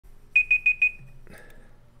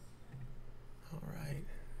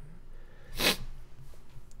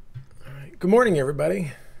Good morning,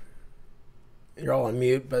 everybody. You're all on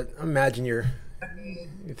mute, but I imagine you're.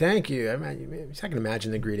 Thank you. I can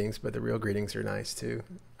imagine the greetings, but the real greetings are nice too.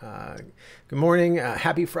 Uh, Good morning,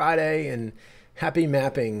 happy Friday, and happy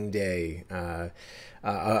mapping day.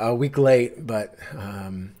 A week late, but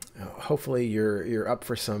hopefully you're up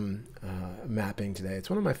for some mapping today. It's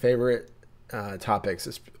one of my favorite topics.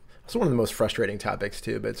 It's also one of the most frustrating topics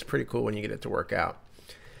too, but it's pretty cool when you get it to work out.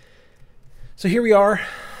 So here we are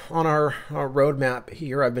on our roadmap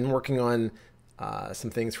here. I've been working on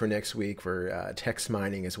some things for next week for text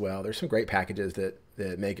mining as well. There's some great packages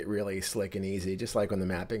that make it really slick and easy, just like on the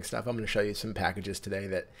mapping stuff. I'm going to show you some packages today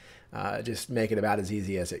that just make it about as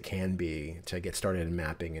easy as it can be to get started in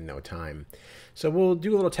mapping in no time. So we'll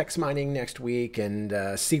do a little text mining next week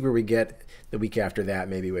and see where we get the week after that,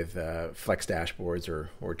 maybe with flex dashboards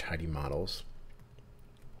or tidy models.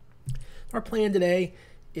 Our plan today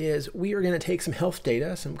is we are going to take some health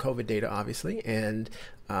data, some COVID data, obviously, and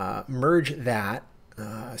merge that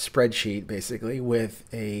spreadsheet basically with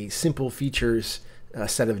a simple features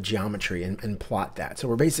set of geometry and plot that. So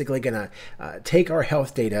we're basically going to take our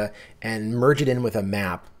health data and merge it in with a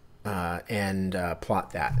map and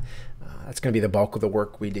plot that. That's going to be the bulk of the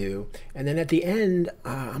work we do. And then at the end,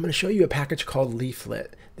 I'm going to show you a package called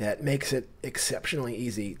Leaflet that makes it exceptionally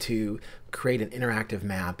easy to create an interactive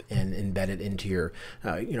map and embed it into your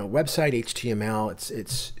website, HTML.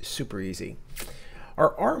 It's super easy.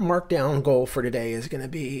 Our markdown goal for today is going to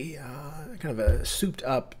be kind of a souped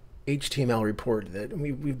up HTML report that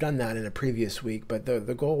we've done that in a previous week, but the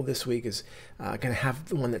goal this week is going to have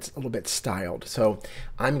the one that's a little bit styled. So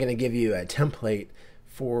I'm going to give you a template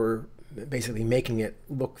for basically making it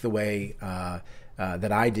look the way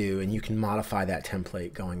that I do, and you can modify that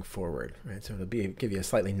template going forward. Right? So it'll give you a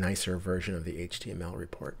slightly nicer version of the HTML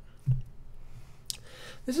report.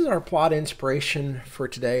 This is our plot inspiration for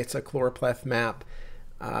today. It's a Choropleth map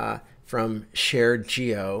from Shared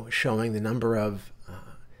Geo showing the number of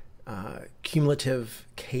cumulative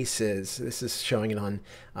cases. This is showing it on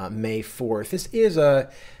May 4th. This is an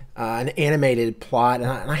animated plot,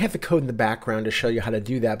 and I have the code in the background to show you how to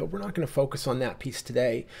do that, but we're not going to focus on that piece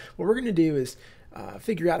today. What we're going to do is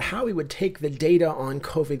figure out how we would take the data on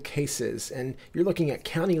COVID cases, and you're looking at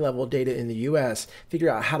county level data in the US, figure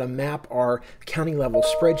out how to map our county level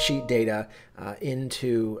spreadsheet data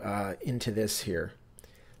into this here.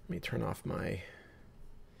 Let me turn off my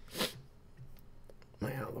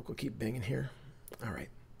Outlook will keep binging here. All right.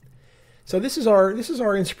 So this is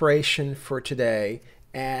our inspiration for today,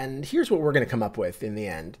 and here's what we're going to come up with in the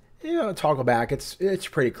end. Toggle back. It's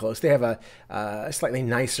pretty close. They have a slightly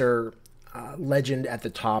nicer legend at the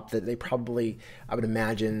top that they probably, I would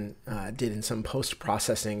imagine, did in some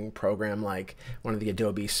post-processing program like one of the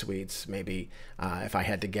Adobe suites, maybe, if I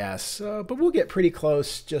had to guess. But we'll get pretty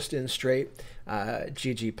close just in straight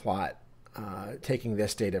ggplot, taking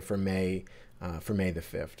this data for May the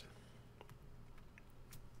 5th.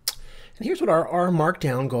 And here's what our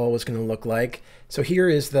markdown goal was going to look like. So here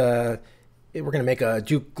is we're going to make a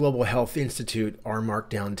Duke Global Health Institute R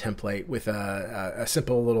markdown template with a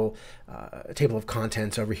simple little table of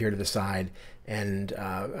contents over here to the side and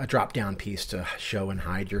a drop-down piece to show and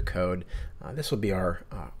hide your code. This will be our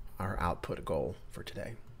output goal for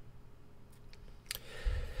today.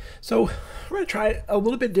 So we're going to try it a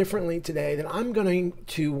little bit differently today. That I'm going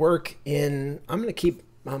to keep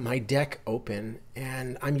my deck open,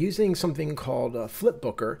 and I'm using something called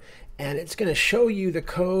Flipbooker, and it's going to show you the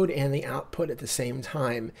code and the output at the same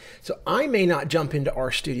time. So I may not jump into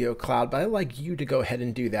RStudio Cloud, but I'd like you to go ahead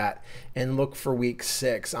and do that and look for week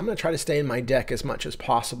 6. I'm going to try to stay in my deck as much as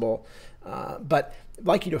possible, but I'd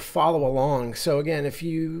like you to follow along. So again, if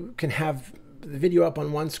you can have the video up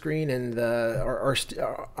on one screen and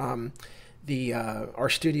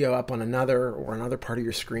RStudio up on another part of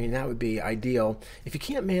your screen, that would be ideal. If you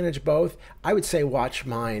can't manage both, I would say watch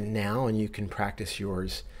mine now and you can practice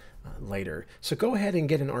yours later. So go ahead and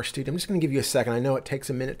get an RStudio. I'm just going to give you a second. I know it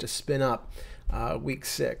takes a minute to spin up week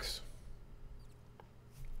 6.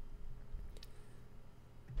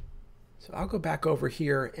 So I'll go back over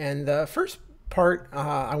here, and the first part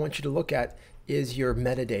I want you to look at is your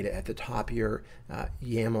metadata at the top, your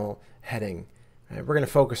YAML heading. We're going to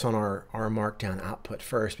focus on our markdown output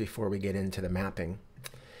first before we get into the mapping.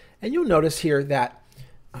 And you'll notice here that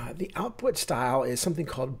the output style is something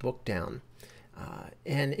called bookdown.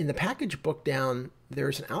 And in the package bookdown,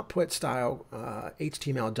 there's an output style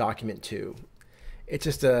HTML document too. It's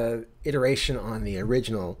just a iteration on the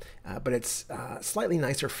original, but it's slightly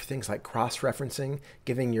nicer for things like cross-referencing,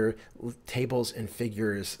 giving your tables and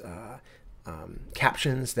figures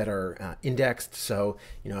captions that are indexed. So,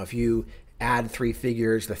 if you add 3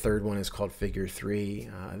 figures. The third one is called figure 3.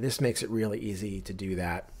 This makes it really easy to do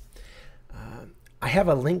that. I have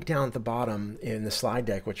a link down at the bottom in the slide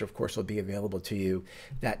deck, which of course will be available to you,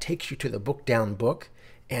 that takes you to the book down book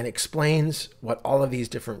and explains what all of these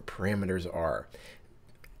different parameters are.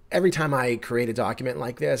 Every time I create a document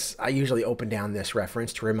like this, I usually open down this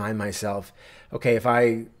reference to remind myself, okay, if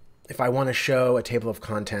I want to show a table of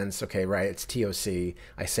contents, okay, right, it's TOC,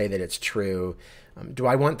 I say that it's true. Do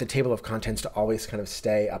I want the table of contents to always kind of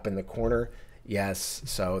stay up in the corner? Yes,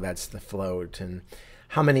 so that's the float. And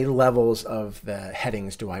how many levels of the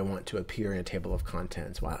headings do I want to appear in a table of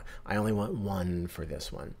contents? Well, I only want 1 for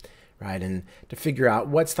this one, right? And to figure out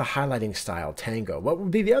what's the highlighting style, Tango, what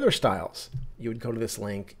would be the other styles? You would go to this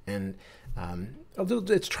link and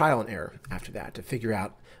it's trial and error after that to figure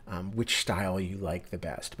out which style you like the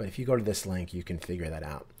best. But if you go to this link, you can figure that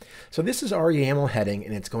out. So this is our YAML heading,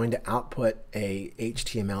 and it's going to output a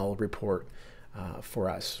HTML report for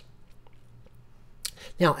us.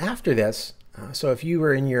 Now after this, so if you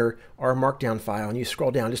were in your R Markdown file and you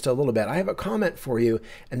scroll down just a little bit, I have a comment for you,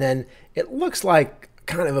 and then it looks like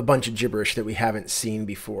kind of a bunch of gibberish that we haven't seen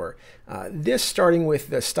before. This, starting with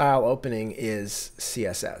the style opening, is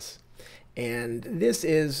CSS. And this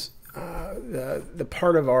is the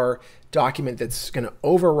part of our document that's going to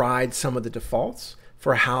override some of the defaults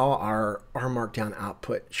for how our Markdown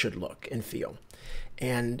output should look and feel.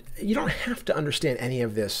 And you don't have to understand any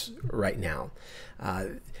of this right now.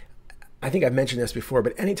 I think I've mentioned this before,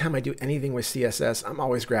 but anytime I do anything with CSS, I'm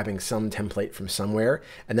always grabbing some template from somewhere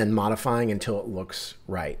and then modifying until it looks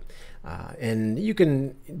right. And you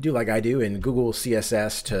can do like I do in Google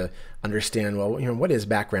CSS to understand, well, what is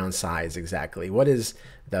background size exactly? What is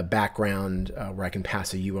the background where I can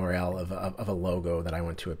pass a URL of a logo that I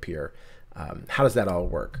want to appear? How does that all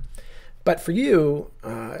work? But for you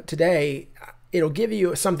today, it'll give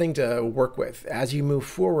you something to work with. As you move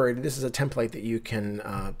forward, this is a template that you can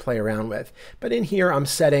play around with. But in here, I'm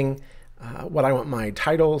setting what I want my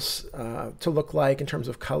titles to look like in terms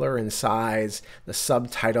of color and size, the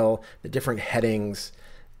subtitle, the different headings,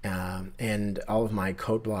 and all of my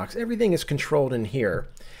code blocks. Everything is controlled in here.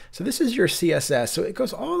 So this is your CSS. So it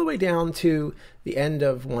goes all the way down to the end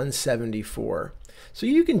of 174. So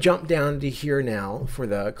you can jump down to here now for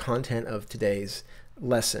the content of today's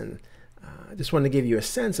lesson. I just wanted to give you a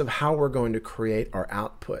sense of how we're going to create our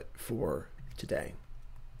output for today.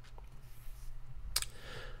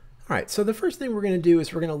 All right, so the first thing we're going to do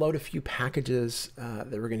is we're going to load a few packages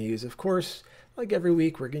that we're going to use. Of course, like every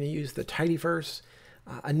week, we're going to use the Tidyverse.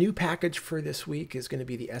 A new package for this week is going to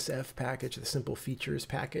be the SF package, the Simple Features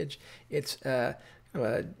package. It's a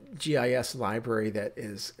GIS library that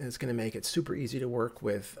is going to make it super easy to work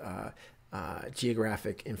with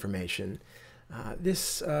geographic information.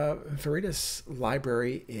 This Veritas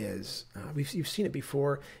library is, you've seen it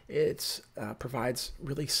before, it provides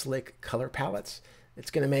really slick color palettes. It's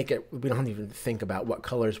going to make it, we don't even think about what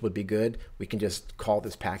colors would be good. We can just call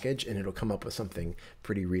this package and it'll come up with something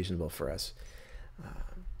pretty reasonable for us.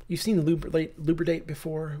 You've seen Lubridate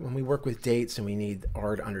before. When we work with dates and we need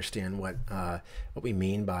R to understand what we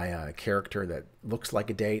mean by a character that looks like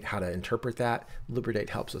a date, how to interpret that, Lubridate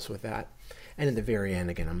helps us with that. And at the very end,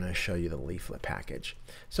 again, I'm going to show you the leaflet package.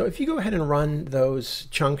 So if you go ahead and run those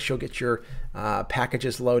chunks, you'll get your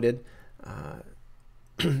packages loaded.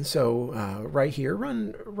 So right here,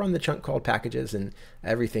 run the chunk called packages, and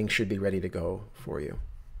everything should be ready to go for you.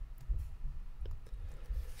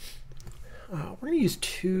 We're going to use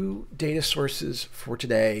 2 data sources for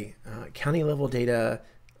today. County level data,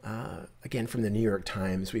 again from the New York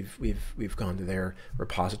Times. We've gone to their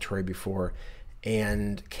repository before,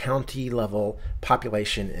 and county level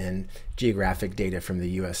population and geographic data from the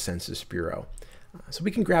U.S. Census Bureau. So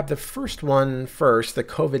we can grab the first one first, the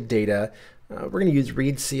COVID data. We're going to use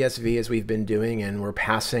read CSV as we've been doing, and we're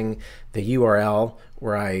passing the URL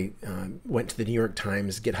where I went to the New York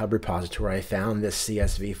Times GitHub repository. I found this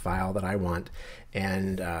CSV file that I want,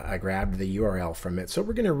 and I grabbed the URL from it. So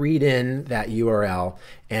we're going to read in that URL,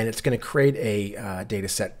 and it's going to create a data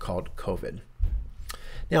set called COVID.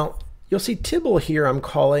 Now, you'll see Tibble here I'm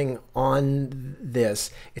calling on this.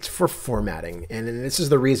 It's for formatting. And this is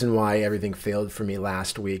the reason why everything failed for me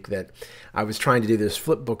last week, that I was trying to do this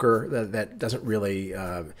flipbooker that doesn't really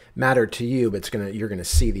matter to you, but you're going to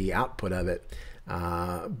see the output of it.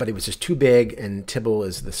 But it was just too big, and Tibble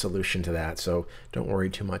is the solution to that. So don't worry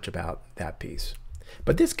too much about that piece.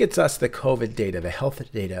 But this gets us the COVID data, the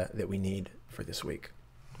health data that we need for this week.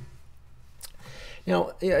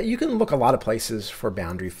 Now, you can look a lot of places for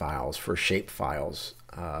boundary files, for shape files.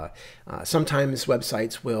 Sometimes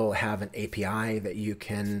websites will have an API that you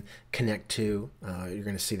can connect to. You're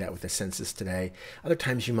going to see that with the census today. Other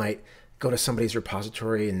times you might go to somebody's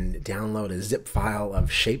repository and download a zip file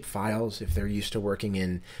of shape files if they're used to working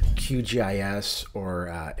in QGIS or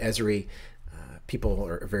Esri. People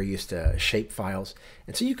are very used to shape files.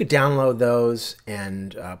 And so you could download those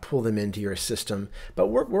and pull them into your system. But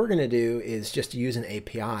what we're going to do is just use an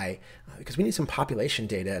API because we need some population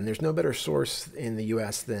data. And there's no better source in the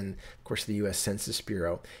US than, of course, the US Census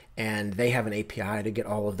Bureau. And they have an API to get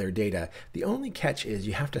all of their data. The only catch is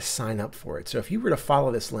you have to sign up for it. So if you were to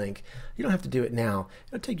follow this link, you don't have to do it now.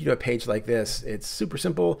 It'll take you to a page like this. It's super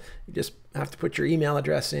simple. You just have to put your email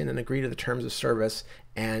address in and agree to the terms of service,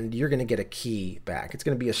 and you're going to get a key back. It's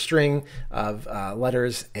going to be a string of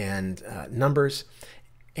letters and numbers.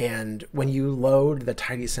 And when you load the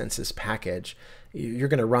Tidy Census package, you're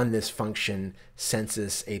going to run this function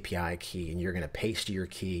census API key, and you're going to paste your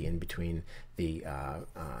key in between the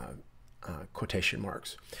quotation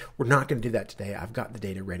marks. We're not going to do that today. I've got the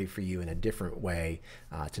data ready for you in a different way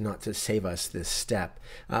to save us this step.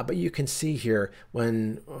 But you can see here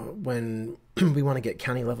when we want to get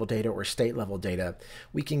county level data or state level data,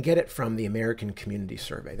 we can get it from the American Community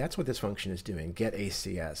Survey. That's what this function is doing, get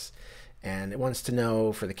ACS. And it wants to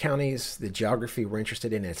know for the counties, the geography we're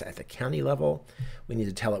interested in is at the county level. We need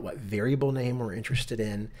to tell it what variable name we're interested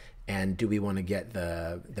in, and do we want to get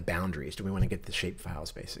the boundaries? Do we want to get the shape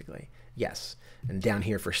files, basically? Yes. And down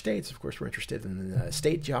here for states, of course, we're interested in the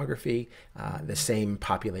state geography, the same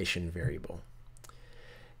population variable.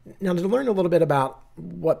 Now, to learn a little bit about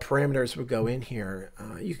what parameters would go in here,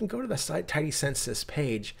 you can go to the site Tidy Census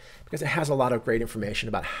page because it has a lot of great information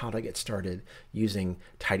about how to get started using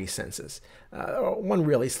Tidy Census. One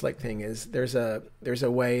really slick thing is there's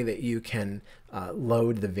a way that you can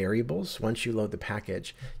load the variables. Once you load the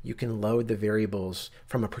package, you can load the variables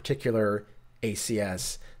from a particular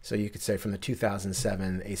ACS. So you could say from the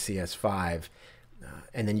 2007 ACS 5,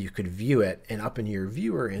 and then you could view it, and up in your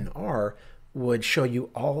viewer in R, would show you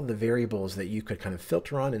all of the variables that you could kind of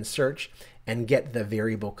filter on and search and get the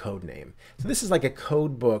variable code name. So this is like a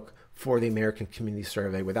code book for the American Community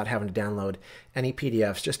Survey without having to download any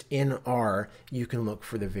PDFs. Just in R, you can look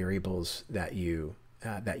for the variables that you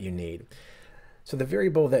need. So the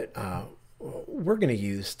variable that we're going to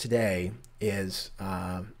use today is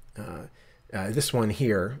this one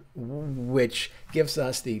here, which gives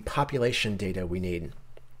us the population data we need.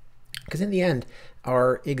 Because in the end,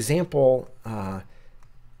 our example,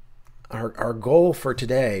 our goal for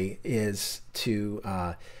today is to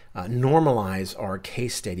normalize our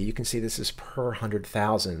case data. You can see this is per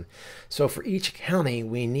 100,000. So for each county,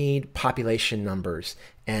 we need population numbers,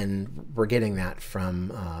 and we're getting that from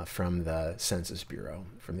the Census Bureau,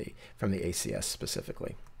 from the ACS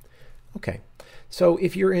specifically. Okay, so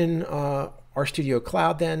if you're in RStudio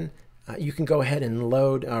Cloud, then you can go ahead and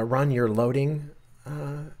run your loading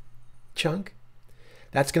chunk.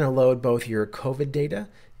 That's going to load both your COVID data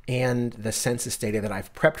and the census data that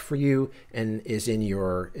I've prepped for you and is in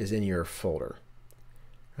your folder.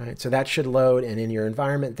 All right, so that should load, and in your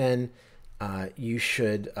environment then you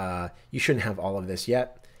shouldn't have all of this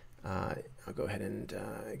yet. I'll go ahead and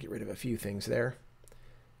get rid of a few things there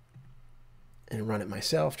and run it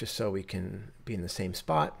myself just so we can be in the same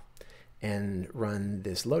spot and run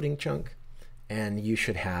this loading chunk. And you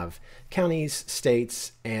should have counties,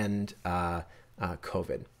 states, and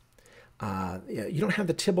COVID. You don't have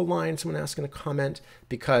the Tibble line, someone asked in a comment,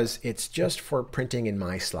 because it's just for printing in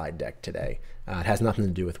my slide deck today. It has nothing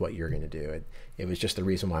to do with what you're going to do. It was just the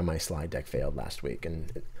reason why my slide deck failed last week, and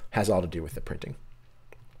it has all to do with the printing.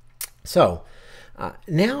 So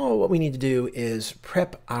now what we need to do is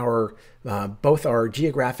prep our both our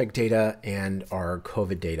geographic data and our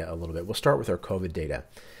COVID data a little bit. We'll start with our COVID data.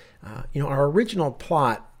 Our original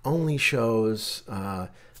plot only shows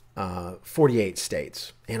 48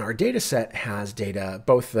 states, and our data set has data,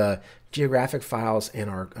 both the geographic files and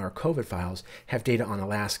our COVID files have data on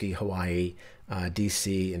Alaska, Hawaii,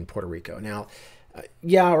 DC, and Puerto Rico. Now,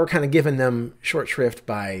 yeah, we're kind of giving them short shrift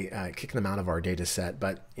by kicking them out of our data set,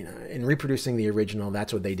 but in reproducing the original,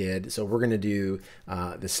 that's what they did. So we're going to do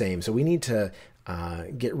the same. So we need to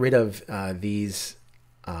get rid of these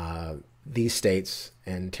states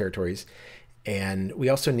and territories, and we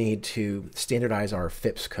also need to standardize our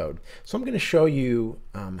FIPS code. So I'm going to show you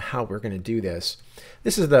how we're going to do this.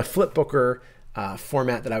 This is the Flipbooker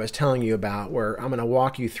format that I was telling you about, where I'm going to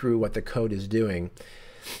walk you through what the code is doing.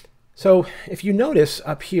 So if you notice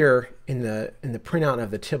up here in the printout of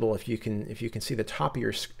the Tibble, if you can see the top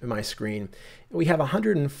of my screen, we have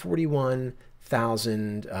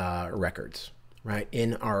 141,000 records. right,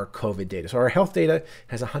 in our COVID data. So our health data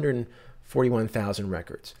has 141,000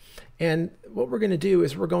 records. And what we're going to do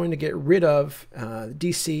is we're going to get rid of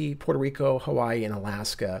DC, Puerto Rico, Hawaii, and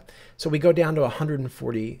Alaska. So we go down to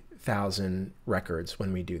 140,000 records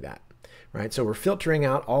when we do that, right? So we're filtering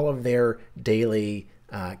out all of their daily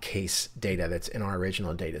case data that's in our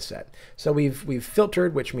original data set. So we've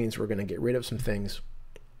filtered, which means we're going to get rid of some things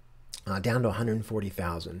down to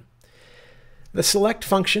 140,000. The select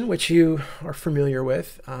function, which you are familiar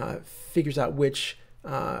with, figures out which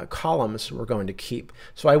columns we're going to keep.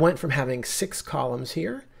 So I went from having 6 columns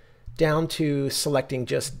here down to selecting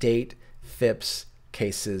just date, FIPS,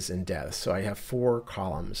 cases, and deaths. So I have 4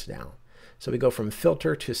 columns now. So we go from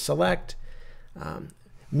filter to select.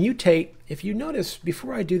 Mutate, if you notice,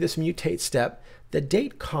 before I do this mutate step, the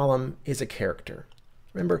date column is a character.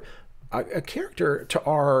 Remember, a character to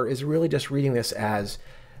R is really just reading this as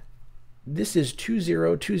this is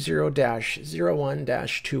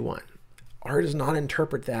 2020-01-21. R does not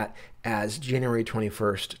interpret that as January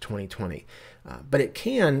 21st, 2020. But it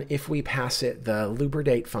can if we pass it the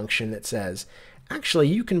lubridate function that says, actually,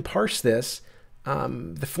 you can parse this.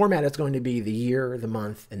 The format is going to be the year, the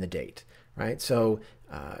month, and the date, right? So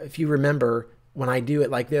if you remember, when I do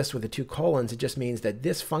it like this with the 2 colons, it just means that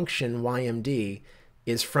this function, YMD,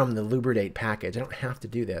 is from the lubridate package. I don't have to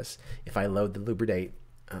do this if I load the lubridate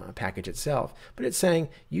package itself, but it's saying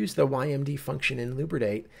use the YMD function in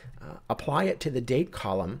lubridate, apply it to the date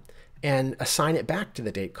column, and assign it back to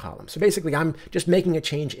the date column. So basically, I'm just making a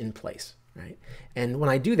change in place, right? And when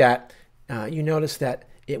I do that, you notice that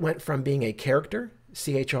it went from being a character,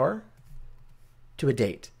 CHR, to a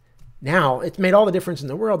date. Now, it's made all the difference in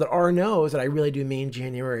the world that R knows that I really do mean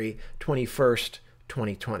January 21st,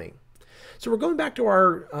 2020. So we're going back to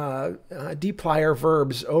our dplyr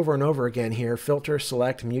verbs over and over again here: filter,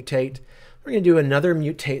 select, mutate. We're going to do another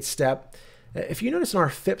mutate step. If you notice in our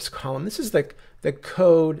FIPS column, this is the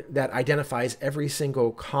code that identifies every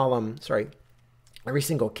single column, every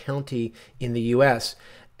single county in the US.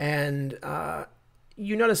 And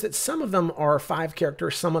you notice that some of them are 5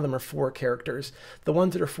 characters, some of them are 4 characters. The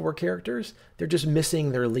ones that are 4 characters, they're just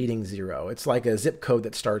missing their leading 0. It's like a zip code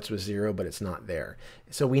that starts with 0, but it's not there.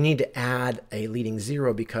 So we need to add a leading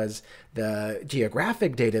 0 because the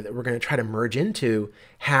geographic data that we're going to try to merge into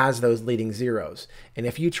has those leading 0s. And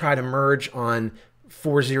if you try to merge on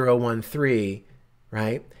 4013,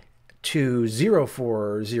 right, to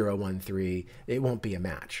 04013, it won't be a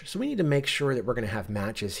match. So we need to make sure that we're going to have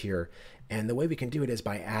matches here. And the way we can do it is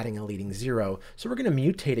by adding a leading 0. So we're going to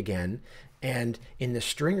mutate again. And in the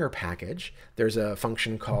stringer package, there's a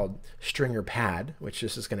function called stringer pad, which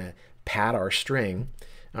is just going to pad our string.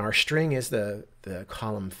 Our string is the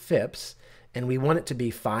column FIPS, and we want it to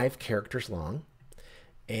be 5 characters long.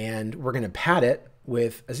 And we're going to pad it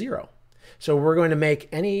with a 0. So we're going to make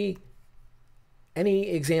any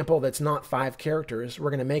example that's not 5 characters, we're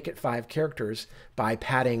going to make it 5 characters by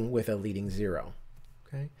padding with a leading 0.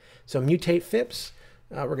 Okay? So mutate FIPS,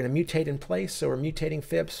 we're going to mutate in place. So we're mutating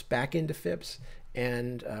FIPS back into FIPS,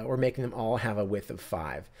 and we're making them all have a width of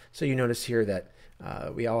 5. So you notice here that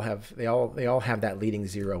they all have that leading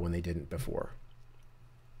 0 when they didn't before.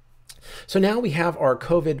 So now we have our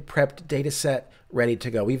COVID prepped data set ready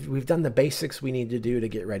to go. We've done the basics we need to do to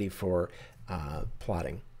get ready for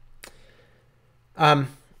plotting. How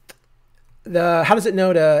does it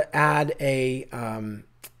know to add a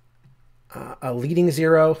leading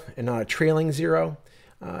 0 and not a trailing 0?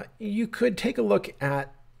 You could take a look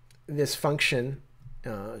at this function,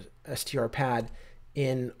 strpad,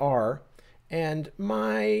 in R, and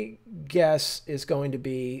my guess is going to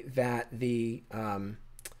be that the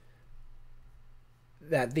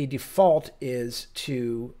default is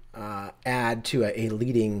to add to a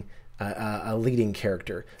leading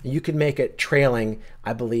character. You could make it trailing,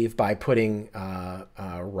 I believe, by putting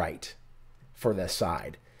right for the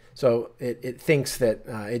side. So it thinks that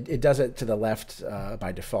it does it to the left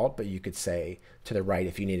by default, but you could say to the right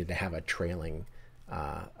if you needed to have a trailing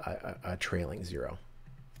 0.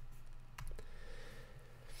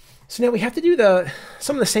 So now we have to do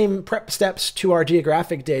some of the same prep steps to our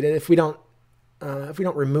geographic data. If we don't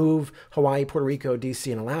remove Hawaii, Puerto Rico,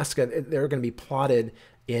 DC, and Alaska, they're going to be plotted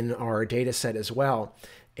in our data set as well.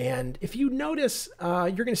 And if you notice,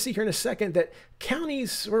 you're going to see here in a second that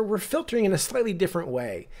counties, we're filtering in a slightly different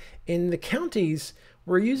way. In the counties,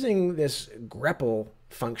 we're using this grepl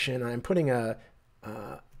function. I'm putting an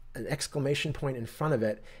exclamation point in front of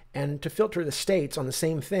it. And to filter the states on the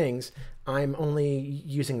same things, I'm only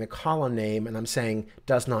using the column name, and I'm saying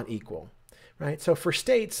does not equal. Right? So for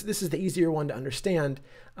states, this is the easier one to understand.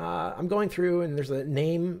 I'm going through, and there's a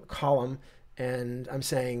name column, and I'm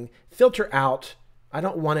saying filter out, I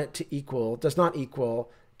don't want it to equal, does not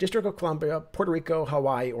equal District of Columbia, Puerto Rico,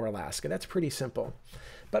 Hawaii, or Alaska. That's pretty simple.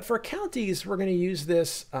 But for counties, we're going to use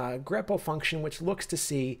this grepl function, which looks to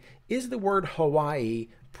see, is the word Hawaii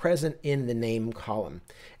present in the name column?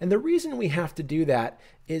 And the reason we have to do that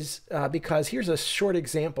is because here's a short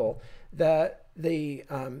example. The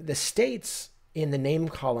states in the name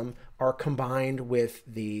column are combined with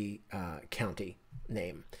the county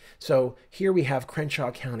name. So here we have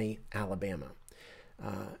Crenshaw County, Alabama,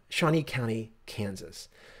 Shawnee County, Kansas.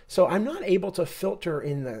 So I'm not able to filter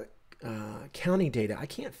in the county data. I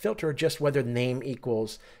can't filter just whether the name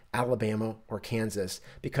equals Alabama or Kansas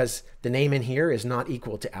because the name in here is not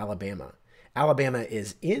equal to Alabama. Alabama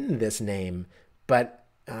is in this name, but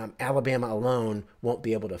Alabama alone won't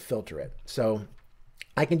be able to filter it. So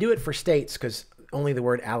I can do it for states because only the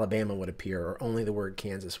word Alabama would appear or only the word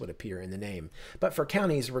Kansas would appear in the name. But for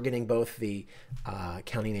counties, we're getting both the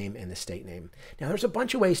county name and the state name. Now, there's a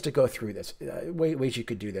bunch of ways to go through this, ways you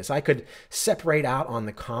could do this. I could separate out on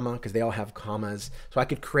the comma because they all have commas. So I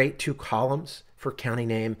could create two columns for county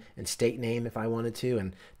name and state name if I wanted to,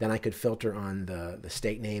 and then I could filter on the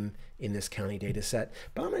state name in this county data set.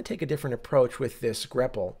 But I'm going to take a different approach with this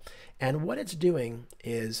grepl. And what it's doing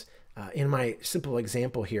is, in my simple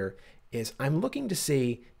example here, is I'm looking to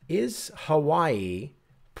see, is Hawaii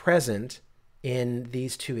present in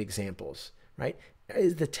these two examples, right?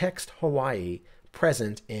 Is the text Hawaii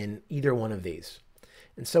present in either one of these?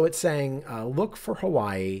 And so it's saying, look for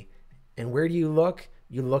Hawaii, and where do you look?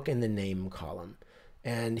 You look in the name column.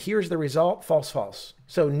 And here's the result, false, false.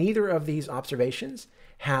 So neither of these observations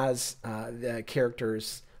has the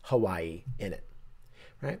characters Hawaii in it,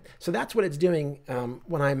 right? So that's what it's doing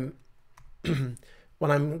when I'm when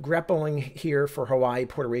I'm grepling here for Hawaii,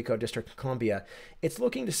 Puerto Rico, District of Columbia. It's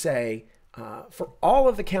looking to say, for all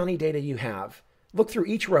of the county data you have, look through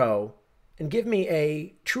each row and give me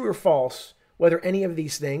a true or false whether any of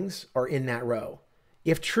these things are in that row.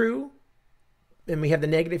 If true, and we have the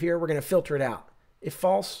negative here, we're going to filter it out. If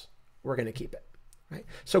false, we're going to keep it. Right?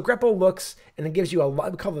 So grepl looks and it gives you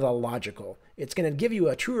we call it a logical. It's going to give you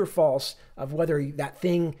a true or false of whether that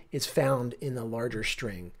thing is found in the larger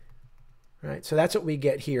string. Right? So that's what we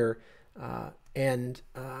get here. And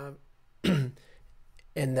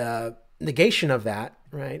the negation of that,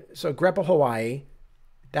 right? So grepl Hawaii,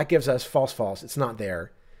 that gives us false, false. It's not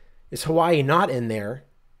there. Is Hawaii not in there?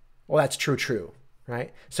 Well, that's true, true,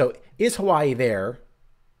 right? So is Hawaii there?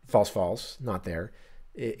 False, false, not there.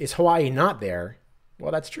 Is Hawaii not there?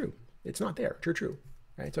 Well, that's true. It's not there. True, true,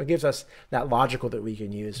 right? So it gives us that logical that we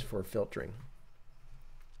can use for filtering.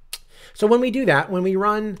 So when we do that, when we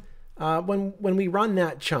run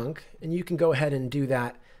that chunk, and you can go ahead and do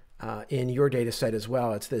that in your data set as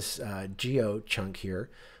well. It's this geo chunk here.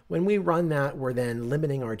 When we run that, we're then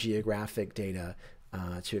limiting our geographic data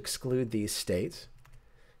to exclude these states.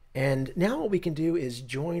 And now what we can do is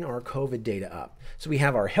join our COVID data up. So we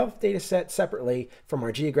have our health data set separately from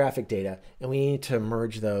our geographic data, and we need to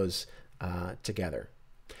merge those together.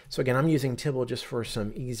 So again, I'm using Tibble just for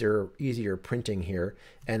some easier printing here.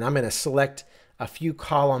 And I'm going to select a few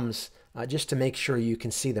columns just to make sure you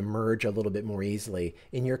can see the merge a little bit more easily.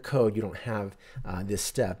 In your code, you don't have this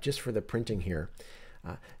step, just for the printing here.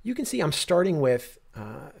 You can see I'm starting with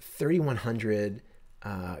 3,100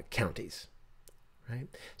 counties. Right?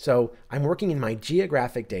 So I'm working in my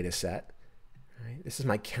geographic data set. Right? This is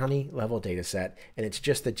my county level data set, and it's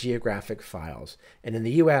just the geographic files. And in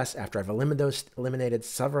the US, after I've eliminated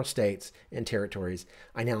several states and territories,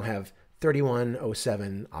 I now have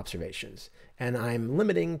 3107 observations. And I'm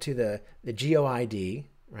limiting to the GeoID,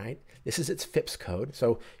 right? This is its FIPS code.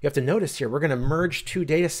 So you have to notice here, we're going to merge two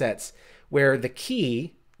data sets where the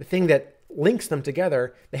key, the thing that links them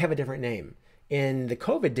together, they have a different name. In the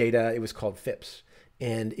COVID data, it was called FIPS.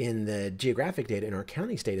 And in the geographic data, in our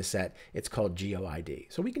counties data set, it's called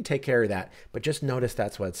GeoID. So we can take care of that, but just notice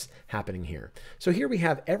that's what's happening here. So here we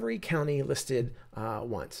have every county listed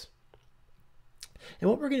once. And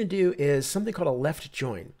what we're going to do is something called a left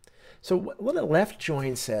join. So what a left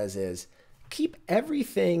join says is keep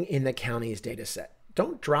everything in the county's data set.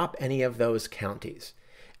 Don't drop any of those counties.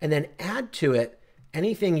 And then add to it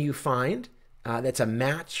anything you find that's a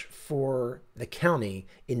match for the county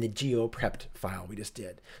in the GeoPrepped file we just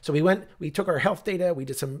did. So we took our health data, we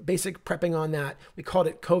did some basic prepping on that. We called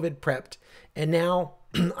it COVID prepped. And now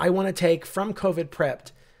I want to take from COVID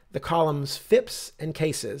prepped the columns FIPS and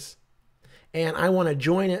cases, and I want to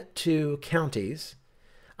join it to counties,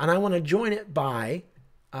 and I want to join it by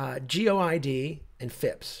GeoID and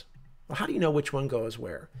FIPS. Well, how do you know which one goes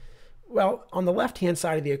where? Well, on the left-hand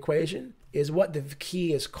side of the equation is what the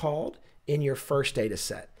key is called in your first data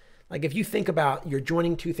set. Like if you think about you're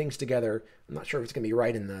joining two things together, I'm not sure if it's going to be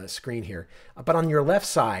right in the screen here, but on your left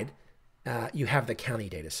side, you have the county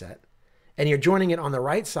data set, and you're joining it on the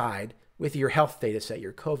right side with your health data set,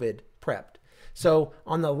 your COVID prepped. So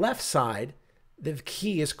on the left side, the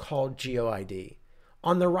key is called GeoID.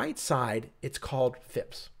 On the right side, it's called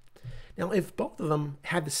FIPS. Now, if both of them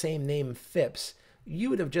had the same name, FIPS, you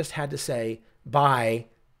would have just had to say by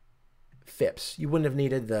FIPS. You wouldn't have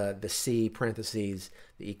needed the C parentheses,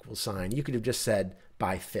 the equal sign. You could have just said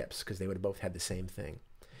by FIPS because they would have both had the same thing.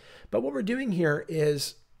 But what we're doing here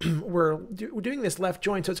is we're doing this left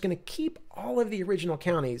join, so it's going to keep all of the original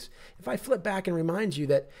counties. If I flip back and remind you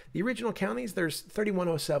that the original counties, there's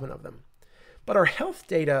 3107 of them. But our health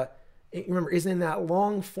data, remember, is in that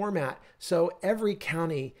long format, so every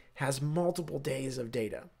county has multiple days of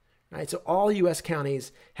data. Right? So all U.S.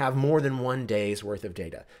 counties have more than 1 day's worth of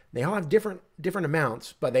data. They all have different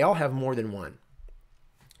amounts, but they all have more than one.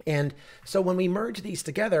 And so when we merge these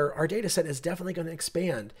together, our data set is definitely going to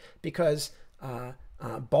expand because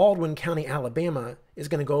Baldwin County, Alabama is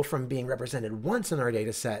going to go from being represented once in our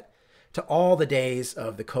data set to all the days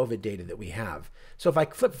of the COVID data that we have. So if I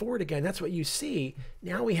flip forward again, that's what you see.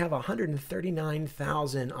 Now we have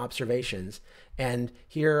 139,000 observations. And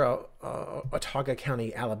here, Watauga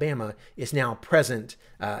County, Alabama is now present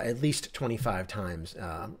at least 25 times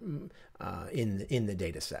in the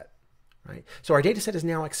data set. Right? So our data set is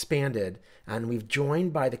now expanded, and we've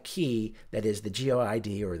joined by the key that is the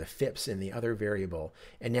GeoID or the FIPS in the other variable.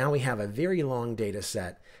 And now we have a very long data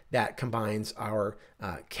set that combines our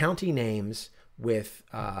county names with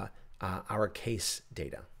our case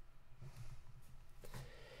data.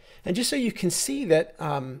 And just so you can see that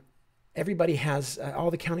everybody has,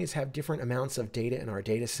 all the counties have different amounts of data in our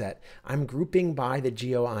data set, I'm grouping by the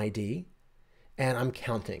GeoID and I'm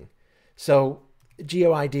counting. So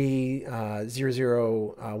GeoID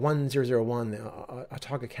 001,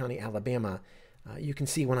 Watauga County, Alabama, you can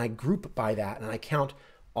see when I group by that and I count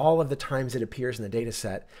all of the times it appears in the data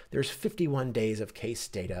set, there's 51 days of case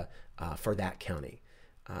data for that county.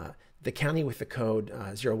 The county with the code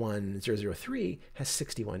 01003 has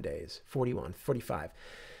 61 days, 41, 45.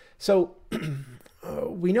 So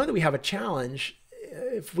we know that we have a challenge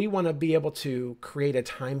if we want to be able to create a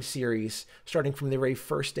time series starting from the very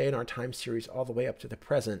first day in our time series all the way up to the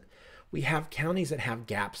present. We have counties that have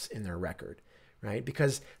gaps in their record, right?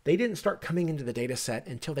 Because they didn't start coming into the data set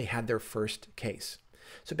until they had their first case.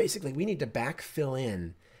 So basically, we need to backfill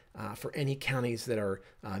in for any counties that are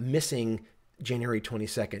missing January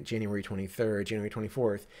 22nd, January 23rd, January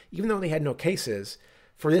 24th. Even though they had no cases,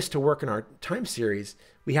 for this to work in our time series,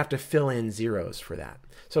 we have to fill in zeros for that.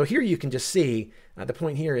 So here you can just see, the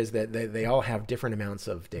point here is that they all have different amounts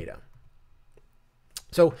of data.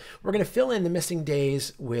 So we're going to fill in the missing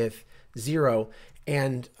days with 0,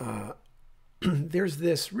 and there's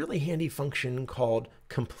this really handy function called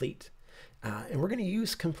complete. And we're going to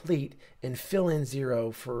use complete and fill in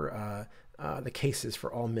 0 for the cases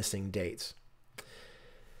for all missing dates.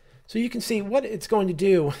 So you can see what it's going to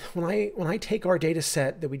do when I take our data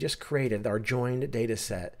set that we just created, our joined data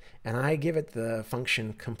set, and I give it the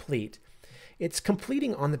function complete. It's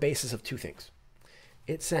completing on the basis of two things.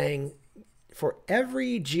 It's saying for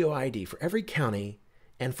every GeoID, for every county,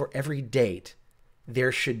 and for every date,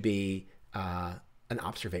 there should be an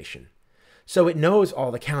observation. So it knows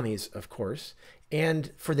all the counties, of course,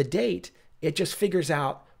 and for the date, it just figures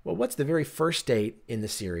out, well, what's the very first date in the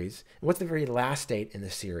series? What's the very last date in the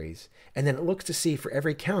series? And then it looks to see for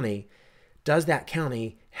every county, does that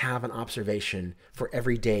county have an observation for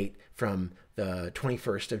every date from the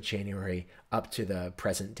 21st of January up to the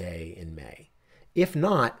present day in May? If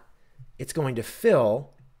not, it's going to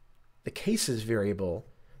fill the cases variable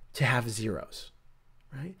to have zeros,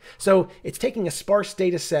 right? So it's taking a sparse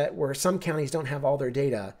data set where some counties don't have all their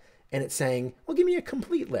data, and it's saying, well, give me a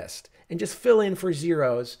complete list and just fill in for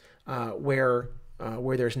zeros where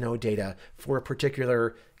there's no data for a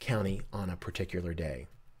particular county on a particular day.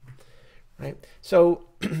 Right? So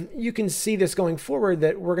you can see this going forward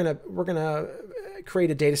that we're gonna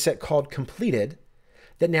create a data set called completed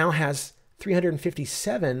that now has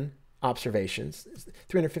 357 observations,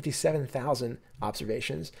 357,000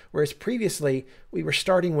 observations, whereas previously we were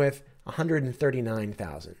starting with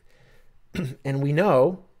 139,000. And we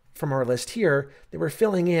know from our list here that we're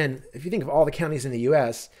filling in, if you think of all the counties in the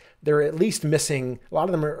US, they're at least missing, a lot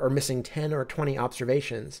of them are missing 10 or 20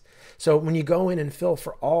 observations. So when you go in and fill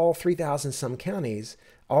for all 3,000 some counties,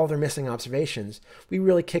 all their missing observations, we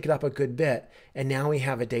really kick it up a good bit. And now we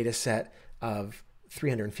have a data set of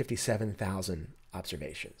 357,000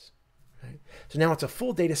 observations. Right? So now it's a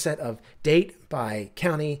full data set of date by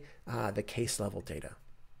county, the case level data.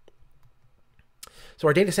 So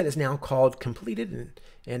our data set is now called completed,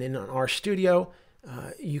 and in RStudio,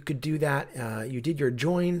 you could do that. You did your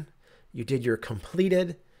join, you did your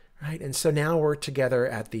completed, right? And so now we're together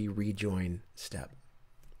at the rejoin step.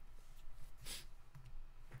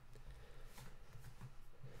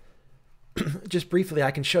 Just briefly, I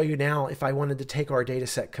can show you now if I wanted to take our data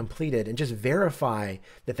set completed and just verify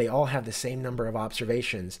that they all have the same number of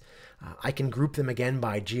observations. I can group them again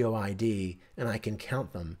by GeoID and I can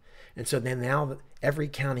count them. And so then now every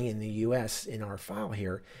county in the US in our file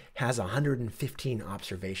here has 115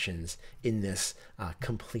 observations in this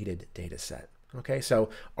completed data set. Okay, so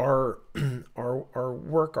our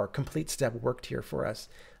work, our complete step worked here for us.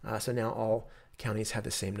 So now all counties have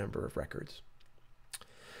the same number of records.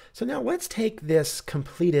 So now let's take this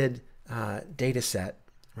completed data set,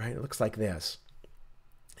 right? It looks like this.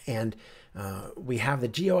 And we have the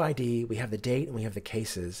GeoID, we have the date, and we have the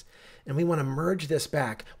cases. And we want to merge this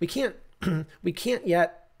back. We can't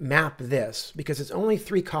yet map this because it's only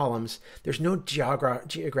 3 columns. There's no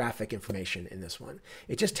geographic information in this one.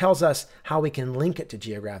 It just tells us how we can link it to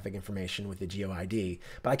geographic information with the GeoID.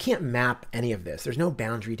 But I can't map any of this. There's no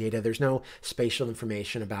boundary data. There's no spatial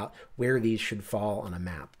information about where these should fall on a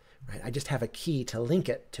map. Right? I just have a key to link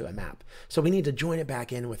it to a map. So we need to join it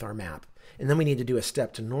back in with our map. And then we need to do a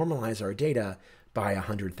step to normalize our data by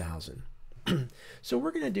 100,000. So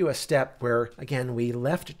we're going to do a step where, again, we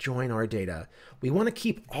left join our data. We want to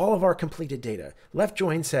keep all of our completed data. Left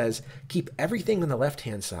join says keep everything on the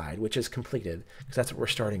left-hand side, which is completed, because that's what we're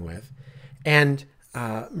starting with, and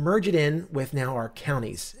merge it in with now our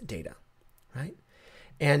counties data, right?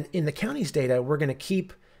 And in the counties data, we're going to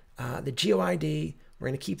keep the GeoID, we're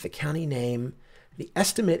going to keep the county name. The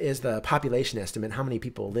estimate is the population estimate, how many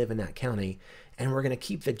people live in that county. And we're going to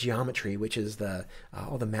keep the geometry, which is the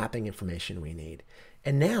all the mapping information we need.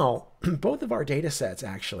 And now, both of our data sets,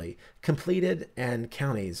 actually, completed and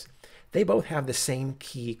counties, they both have the same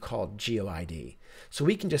key called GeoID. So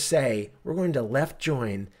we can just say, we're going to left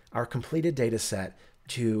join our completed data set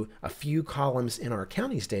to a few columns in our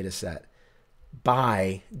counties data set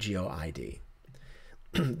by GeoID.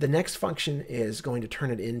 The next function is going to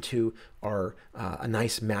turn it into our a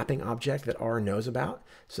nice mapping object that R knows about.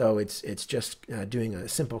 So it's just doing a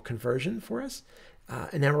simple conversion for us.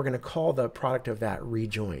 And then we're going to call the product of that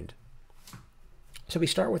rejoined. So we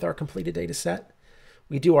start with our completed data set.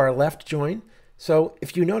 We do our left join. So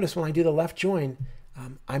if you notice when I do the left join,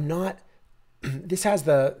 I'm not, this has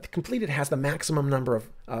the completed has the maximum number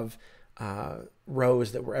of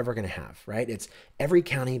rows that we're ever going to have, right? It's every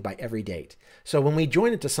county by every date. So when we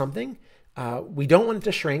join it to something, we don't want it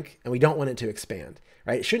to shrink and we don't want it to expand,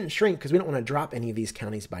 right? It shouldn't shrink because we don't want to drop any of these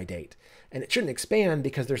counties by date. And it shouldn't expand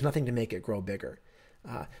because there's nothing to make it grow bigger.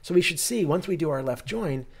 So we should see once we do our left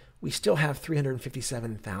join, we still have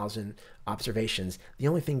 357,000 observations. The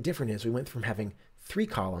only thing different is we went from having 3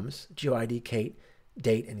 columns, GeoID,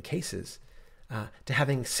 date, and cases, to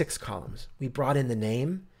having 6 columns. We brought in the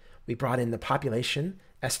name, we brought in the population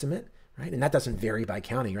estimate, right? And that doesn't vary by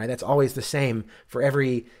county, right? That's always the same for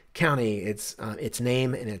every county. Its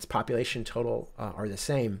name and its population total are the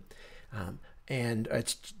same. And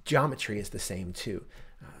its geometry is the same too.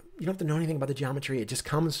 You don't have to know anything about the geometry. It just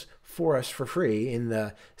comes for us for free in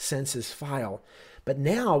the census file. But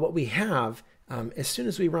now what we have, as soon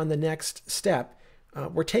as we run the next step,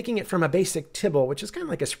 we're taking it from a basic tibble, which is kind of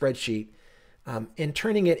like a spreadsheet, and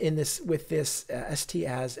turning it in this with this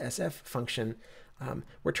stasf function.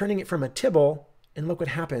 We're turning it from a tibble, and look what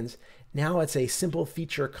happens. Now it's a simple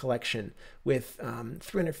feature collection with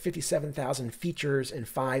 357,000 features and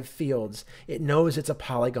 5 fields. It knows it's a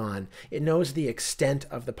polygon. It knows the extent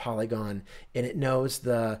of the polygon, and it knows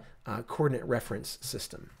the coordinate reference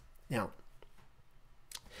system. Now,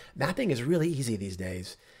 mapping is really easy these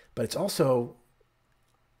days, but it's also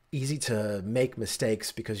easy to make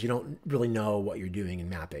mistakes because you don't really know what you're doing in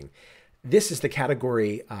mapping. This is the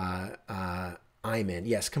category I'm in.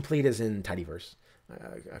 Yes, complete is in Tidyverse.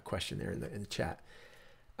 A question there in the chat.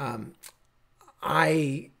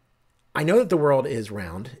 I know that the world is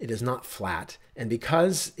round. It is not flat. And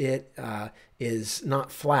because it is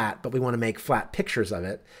not flat, but we want to make flat pictures of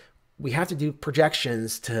it, we have to do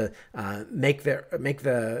projections to make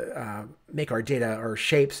our data, our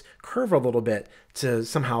shapes, curve a little bit to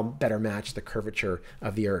somehow better match the curvature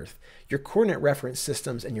of the Earth. Your coordinate reference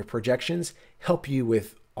systems and your projections help you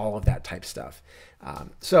with all of that type stuff.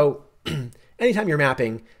 So anytime you're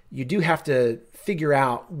mapping, you do have to figure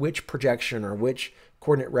out which projection or which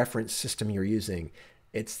coordinate reference system you're using.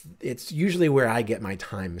 it's usually where I get my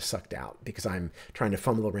time sucked out because I'm trying to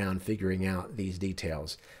fumble around figuring out these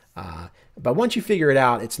details. But once you figure it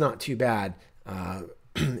out, it's not too bad.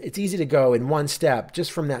 It's easy to go in one step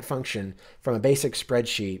just from that function, from a basic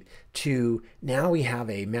spreadsheet to now we have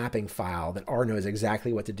a mapping file that R knows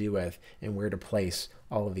exactly what to do with and where to place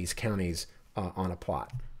all of these counties on a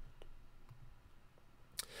plot.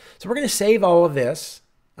 So we're going to save all of this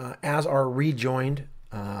as our rejoined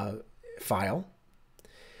file.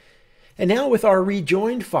 And now with our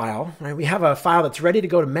rejoined file, right, we have a file that's ready to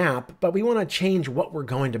go to map, but we want to change what we're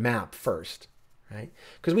going to map first, right?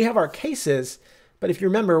 Because we have our cases, but if you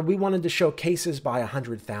remember, we wanted to show cases by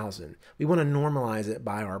 100,000. We want to normalize it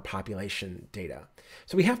by our population data.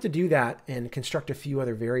 So we have to do that and construct a few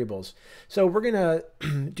other variables. So we're going to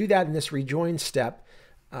do that in this rejoin step.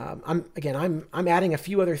 I'm adding a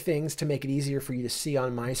few other things to make it easier for you to see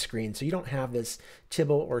on my screen. So you don't have this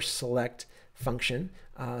tibble or select function.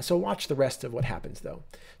 So watch the rest of what happens though.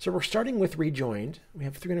 So we're starting with rejoined. We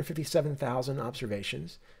have 357,000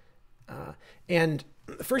 observations. And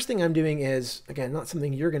the first thing I'm doing is, again, not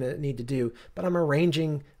something you're going to need to do, but I'm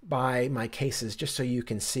arranging by my cases just so you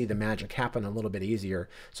can see the magic happen a little bit easier.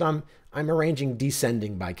 So I'm arranging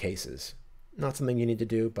descending by cases. Not something you need to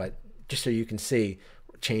do, but just so you can see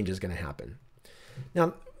what change is going to happen.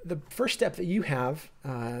 Now, the first step that you have,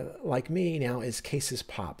 like me now, is cases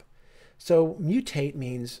pop. So mutate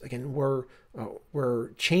means, again, we're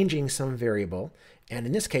changing some variable. And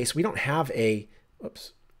in this case, we don't have a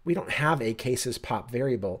cases pop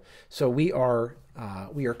variable. So we are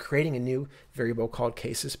creating a new variable called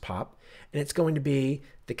cases pop, and it's going to be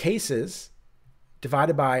the cases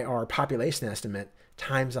divided by our population estimate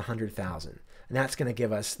times 100,000. And that's going to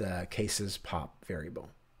give us the cases pop variable.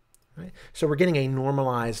 Right? So we're getting a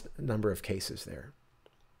normalized number of cases there.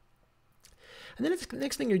 And then the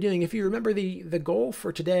next thing you're doing, if you remember the goal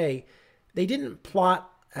for today, they didn't plot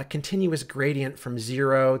a continuous gradient from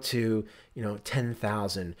 0 to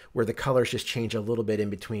 10,000 where the colors just change a little bit in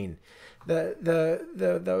between.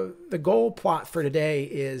 The goal plot for today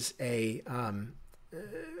is a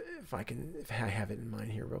if I have it in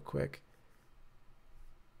mind here real quick.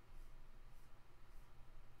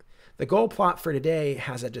 The goal plot for today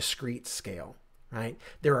has a discrete scale, right?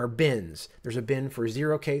 There are bins. There's a bin for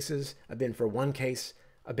 0 cases, a bin for 1 case,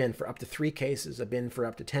 a bin for up to 3 cases, a bin for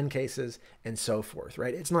up to 10 cases, and so forth,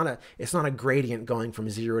 right? It's not a gradient going from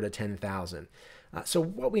 0 to 10,000. So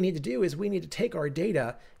what we need to do is we need to take our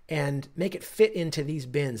data and make it fit into these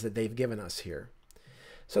bins that they've given us here.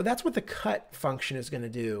 So that's what the cut function is going to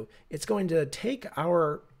do. It's going to take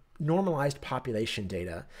our normalized population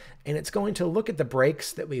data and it's going to look at the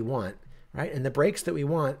breaks that we want, right? And the breaks that we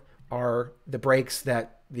want are the breaks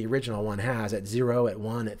that the original one has at 0, at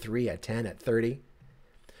 1, at 3, at 10, at 30.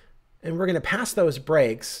 And we're going to pass those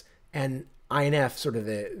breaks and INF, sort of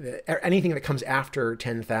anything that comes after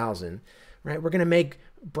 10,000, right? We're going to make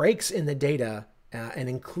breaks in the data and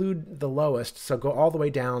include the lowest. So go all the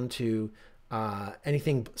way down to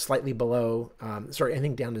anything slightly below,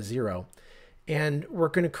 anything down to 0. And we're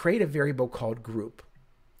going to create a variable called group,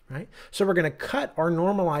 right? So we're going to cut our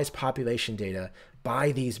normalized population data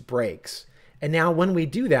by these breaks. And now when we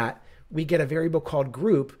do that, we get a variable called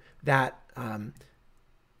group that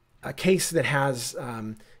a case that has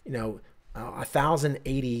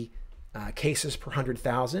 1,080 cases per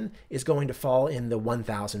 100,000 is going to fall in the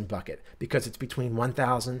 1,000 bucket because it's between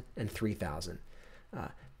 1,000 and 3,000.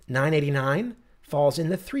 989 falls in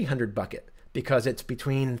the 300 bucket because it's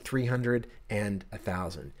between 300 and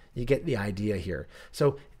 1,000. You get the idea here.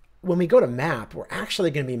 So when we go to map, we're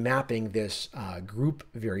actually going to be mapping this group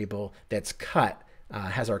variable that's cut,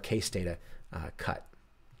 has our case data cut.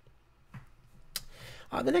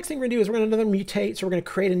 The next thing we're going to do is we're going to mutate. So we're going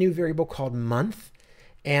to create a new variable called month.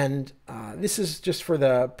 And this is just for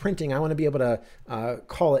the printing. I want to be able to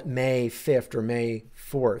call it May 5th or May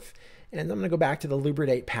 4th. And I'm going to go back to the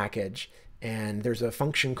Lubridate package. And there's a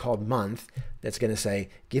function called month that's going to say,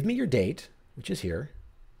 give me your date, which is here.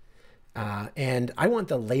 And I want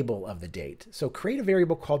the label of the date. So create a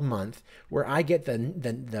variable called month where I get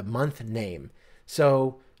the month name.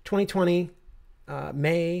 So 2020,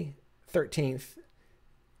 May 13th,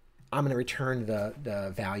 I'm going to return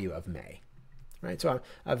the value of May. Right? So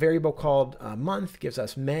a variable called month gives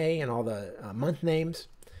us May and all the month names.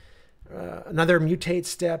 Another mutate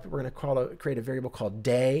step, we're going to create a variable called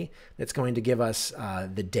day that's going to give us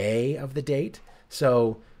the day of the date.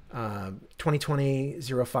 So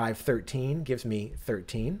 2020-05-13 gives me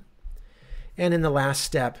 13. And in the last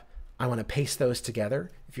step, I want to paste those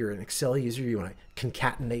together. If you're an Excel user, you want to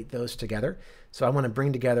concatenate those together. So I want to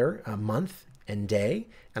bring together a month and day,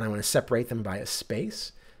 and I want to separate them by a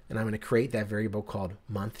space, and I'm going to create that variable called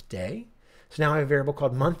month day. So now I have a variable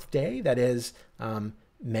called month day that is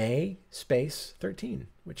May space 13,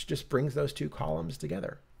 which just brings those two columns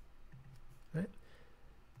together. Right?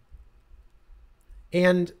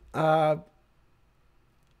 And I'm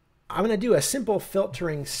going to do a simple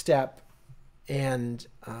filtering step, and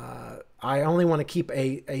I only want to keep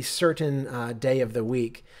a certain day of the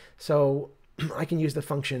week. So I can use the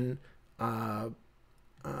function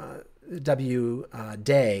w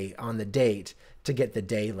day on the date to get the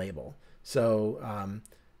day label. So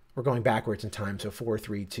we're going backwards in time. So 4,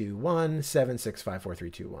 3, 2, 1, 7, 6, 5, 4,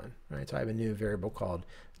 3, 2, 1. Right? So I have a new variable called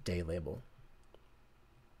day label.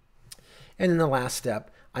 And in the last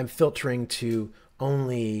step, I'm filtering to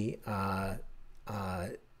only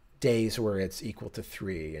days where it's equal to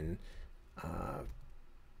 3. And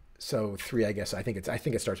so 3, I guess, I think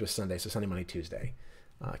it starts with Sunday. So Sunday, Monday, Tuesday,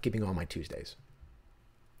 keeping all my Tuesdays.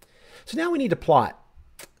 So now we need to plot.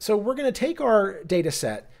 So we're going to take our data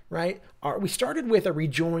set, right? We started with a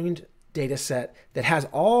rejoined data set that has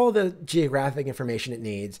all the geographic information it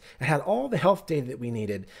needs. It had all the health data that we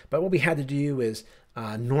needed. But what we had to do is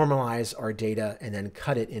normalize our data and then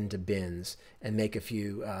cut it into bins and make a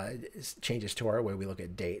few changes to our way we look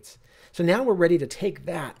at dates. So now we're ready to take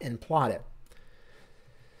that and plot it.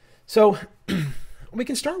 So we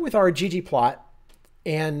can start with our ggplot,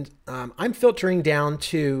 and I'm filtering down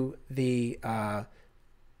to the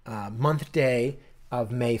month day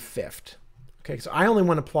of May 5th. Okay, so I only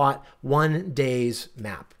want to plot 1 day's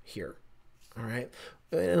map here. All right.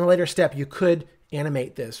 In a later step, you could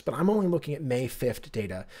animate this, but I'm only looking at May 5th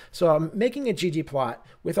data. So I'm making a ggplot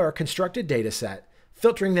with our constructed data set,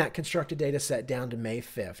 filtering that constructed data set down to May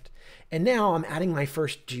 5th. And now I'm adding my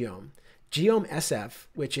first geom, Geom SF,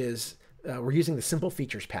 which is, we're using the simple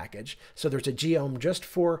features package. So there's a geom just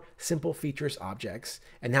for simple features objects,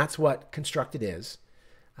 and that's what constructed is.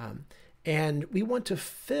 And we want to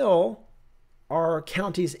fill our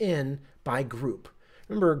counties in by group.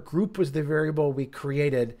 Remember, group was the variable we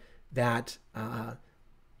created that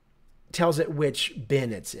tells it which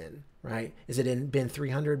bin it's in, right? Is it in bin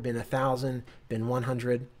 300, bin 1000, bin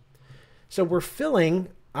 100? So we're filling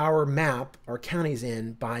our map, our counties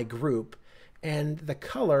in by group, and the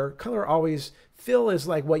color always, fill is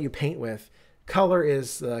like what you paint with. Color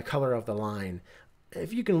is the color of the line.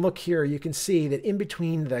 If you can look here, you can see that in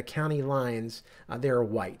between the county lines, they're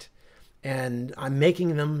white. And I'm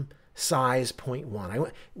making them size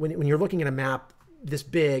 0.1. When you're looking at a map this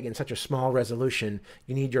big and such a small resolution,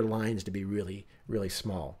 you need your lines to be really, really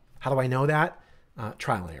small. How do I know that?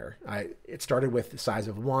 Trial and error. It started with the size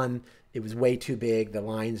of 1. It was way too big. The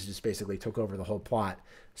lines just basically took over the whole plot.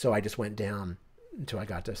 So I just went down until I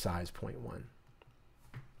got to size 0.1.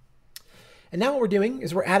 And now what we're doing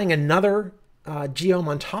is we're adding another geom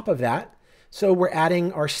on top of that. So we're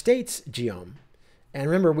adding our states geom. And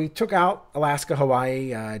remember, we took out Alaska,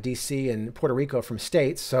 Hawaii, DC, and Puerto Rico from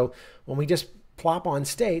states. So when we just plop on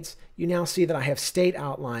states, you now see that I have state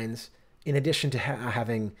outlines in addition to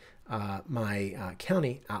having my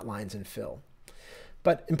county outlines and fill.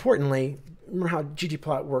 But importantly, remember how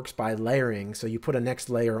ggplot works by layering. So you put a next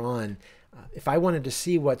layer on. If I wanted to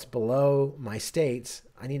see what's below my states,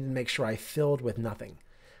 I needed to make sure I filled with nothing.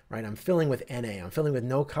 Right? I'm filling with NA. I'm filling with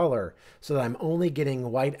no color so that I'm only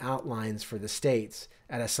getting white outlines for the states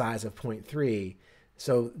at a size of 0.3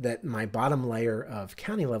 so that my bottom layer of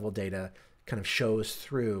county level data kind of shows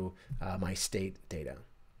through my state data.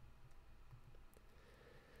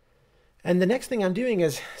 And the next thing I'm doing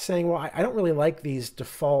is saying, well, I don't really like these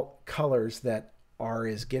default colors that R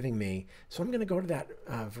is giving me. So I'm going to go to that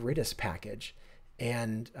Viridis package,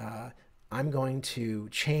 and I'm going to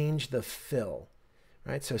change the fill.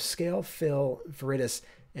 Right, so scale, fill, Viridis,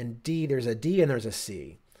 and D, there's a D and there's a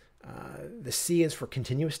C. The C is for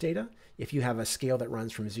continuous data. If you have a scale that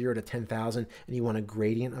runs from 0 to 10,000 and you want a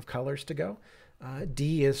gradient of colors to go.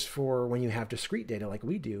 D is for when you have discrete data like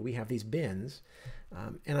we do. We have these bins.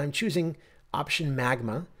 And I'm choosing option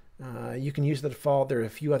magma. You can use the default. There are a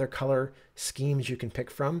few other color schemes you can pick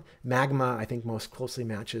from. Magma, I think, most closely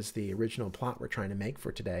matches the original plot we're trying to make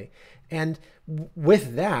for today. And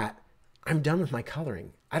with that, I'm done with my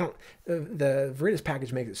coloring. The Viridis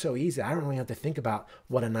package makes it so easy. I don't really have to think about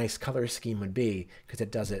what a nice color scheme would be because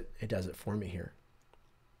it does it for me here.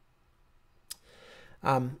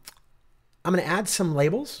 I'm going to add some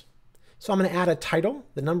labels. So I'm going to add a title,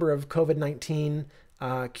 the number of COVID-19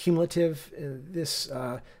 cumulative, this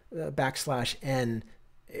 \n,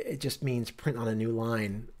 it just means print on a new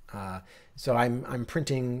line. So I'm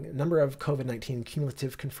printing number of COVID-19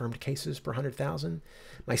 cumulative confirmed cases per 100,000.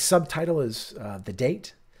 My subtitle is the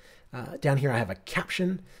date. Down here I have a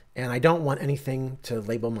caption, and I don't want anything to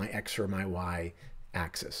label my X or my Y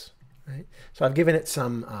axis. Right? So I've given it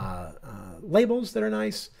some labels that are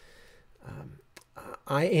nice.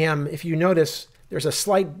 If you notice, there's a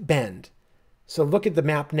slight bend. So look at the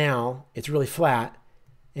map now, it's really flat.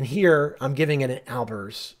 And here I'm giving it an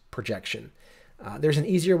Albers projection. There's an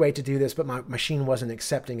easier way to do this, but my machine wasn't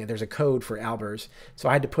accepting it. There's a code for Albers, so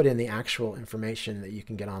I had to put in the actual information that you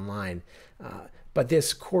can get online. But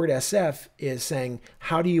this chord SF is saying,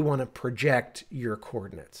 how do you want to project your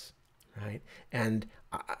coordinates, right? And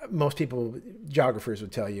most people, geographers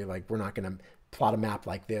would tell you, like, we're not going to plot a map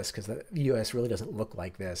like this because the US really doesn't look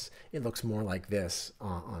like this. It looks more like this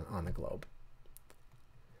on the globe.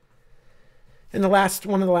 And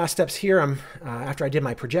one of the last steps here, after I did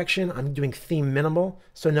my projection, I'm doing theme minimal.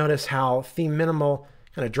 So notice how theme minimal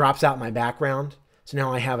kind of drops out my background. So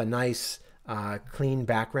now I have a nice clean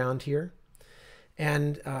background here.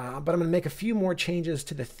 And but I'm going to make a few more changes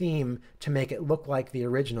to the theme to make it look like the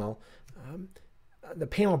original. The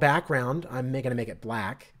panel background, I'm going to make it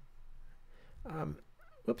black.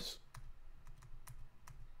 Whoops.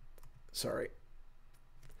 Sorry.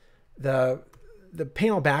 The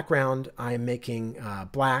panel background I'm making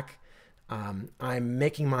black. I'm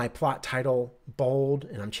making my plot title bold,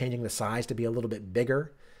 and I'm changing the size to be a little bit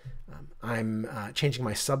bigger. I'm changing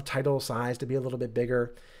my subtitle size to be a little bit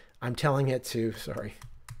bigger. I'm telling it to, sorry,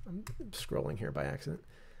 I'm scrolling here by accident.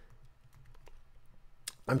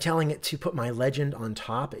 I'm telling it to put my legend on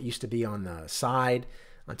top. It used to be on the side.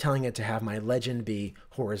 I'm telling it to have my legend be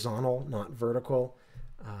horizontal, not vertical.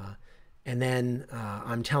 And then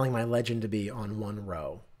I'm telling my legend to be on one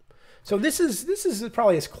row. So this is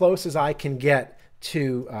probably as close as I can get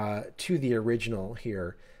to the original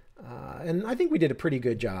here. And I think we did a pretty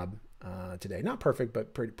good job today. Not perfect,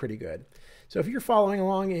 but pretty good. So if you're following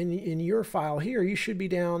along in your file here, you should be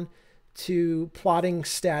down to plotting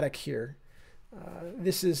static here.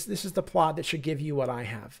 This is the plot that should give you what I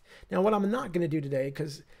have. Now, what I'm not going to do today,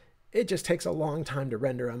 because it just takes a long time to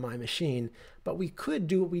render on my machine, but we could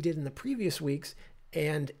do what we did in the previous weeks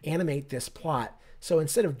and animate this plot. So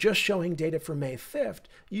instead of just showing data for May 5th,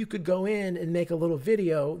 you could go in and make a little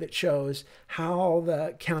video that shows how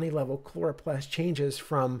the county level chloroplast changes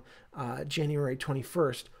from January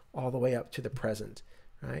 21st all the way up to the present.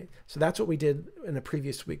 Right? So that's what we did in the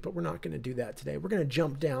previous week, but we're not going to do that today. We're going to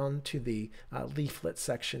jump down to the leaflet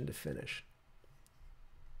section to finish.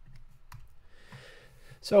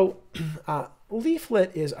 So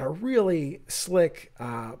Leaflet is a really slick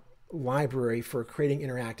library for creating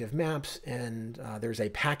interactive maps, and there's a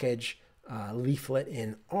package, Leaflet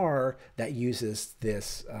in R, that uses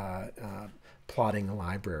this plotting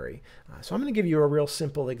library. So I'm going to give you a real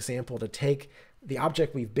simple example to take the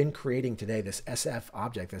object we've been creating today, this SF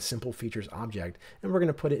object, this simple features object, and we're going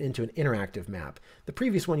to put it into an interactive map. The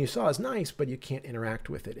previous one you saw is nice, but you can't interact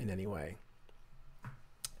with it in any way.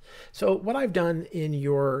 So what I've done in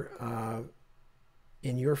your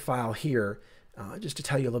file here, just to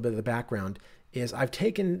tell you a little bit of the background, is I've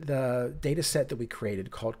taken the data set that we created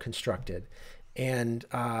called constructed, and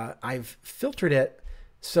I've filtered it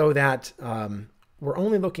so that we're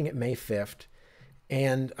only looking at May 5th.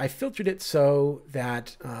 And I filtered it so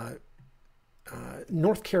that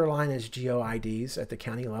North Carolina's GeoIDs at the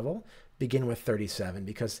county level begin with 37,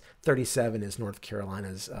 because 37 is North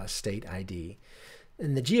Carolina's state ID.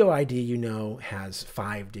 And the GeoID, you know, has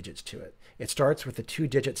 5 digits to it. It starts with the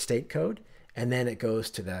 2-digit state code, and then it goes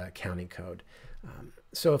to the county code.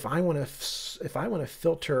 So if I want to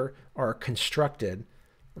filter our constructed,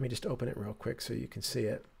 let me just open it real quick so you can see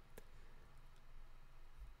it.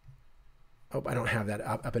 Oh, I don't have that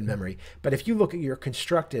up in memory. But if you look at your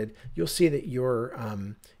constructed, you'll see that your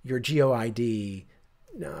GeoID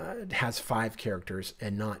has 5 characters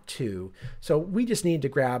and not 2. So we just need to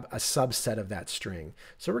grab a subset of that string.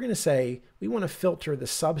 So we're going to say we want to filter the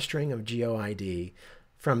substring of GeoID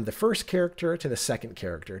from the first character to the second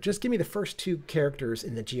character. Just give me the first 2 characters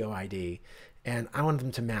in the GeoID, and I want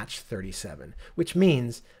them to match 37, which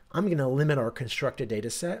means I'm going to limit our constructed data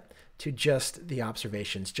set to just the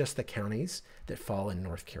observations, just the counties that fall in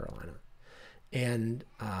North Carolina. And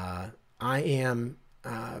I am,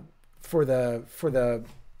 for the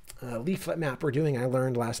leaflet map we're doing, I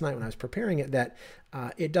learned last night when I was preparing it that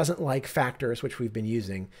it doesn't like factors, which we've been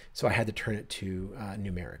using, so I had to turn it to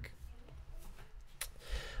numeric.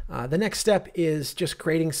 The next step is just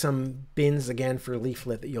creating some bins again for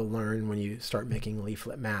leaflet that you'll learn when you start making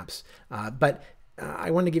leaflet maps. But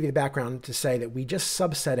I wanted to give you the background to say that we just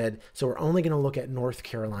subsetted, so we're only going to look at North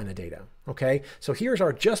Carolina data. Okay, so here's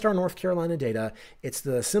just our North Carolina data. It's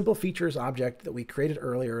the simple features object that we created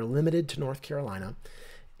earlier, limited to North Carolina.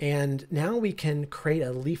 And now we can create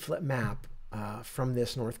a leaflet map from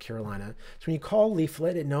this North Carolina. So when you call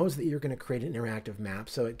leaflet, it knows that you're going to create an interactive map.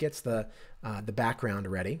 So it gets the background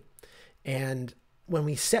ready. And when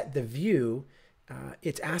we set the view,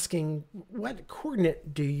 it's asking what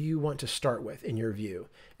coordinate do you want to start with in your view,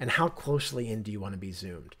 and how closely in do you want to be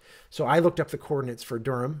zoomed. So I looked up the coordinates for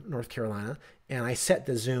Durham, North Carolina, and I set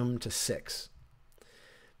the zoom to 6.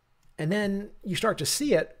 And then you start to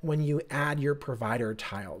see it when you add your provider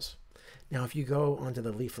tiles. Now, if you go onto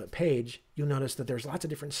the leaflet page, you'll notice that there's lots of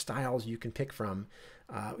different styles you can pick from.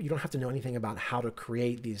 You don't have to know anything about how to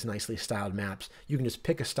create these nicely styled maps. You can just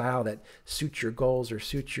pick a style that suits your goals or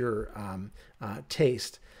suits your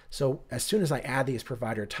taste. So as soon as I add these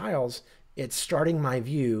provider tiles, it's starting my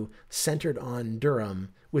view centered on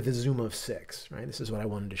Durham with a zoom of 6, right? This is what I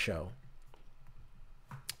wanted to show.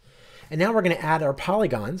 And now we're going to add our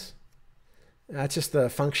polygons. That's just the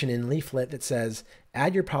function in leaflet that says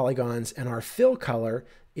add your polygons, and our fill color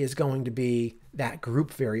is going to be that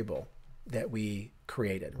group variable that we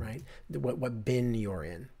created, right? What bin you're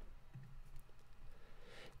in.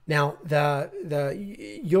 Now,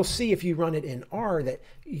 you'll see if you run it in R that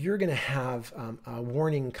you're going to have a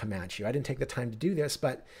warning come at you. I didn't take the time to do this,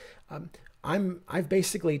 but I've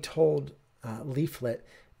basically told leaflet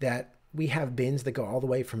that we have bins that go all the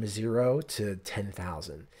way from 0 to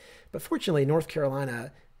 10,000. But fortunately, North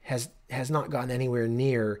Carolina has not gotten anywhere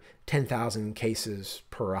near 10,000 cases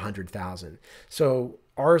per 100,000. So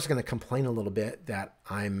R is going to complain a little bit that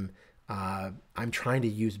I'm trying to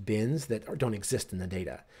use bins that don't exist in the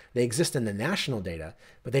data. They exist in the national data,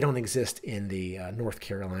 but they don't exist in the North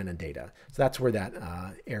Carolina data. So that's where that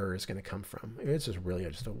error is going to come from. This is really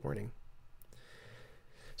just a warning.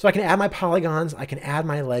 So I can add my polygons, I can add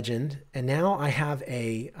my legend, and now I have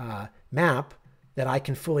a map that I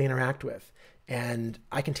can fully interact with. And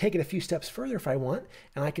I can take it a few steps further if I want,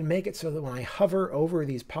 and I can make it so that when I hover over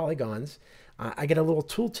these polygons, I get a little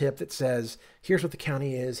tooltip that says, here's what the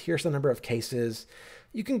county is, here's the number of cases.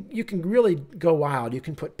 You can really go wild. You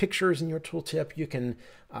can put pictures in your tooltip.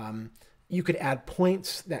 You could add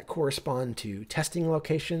points that correspond to testing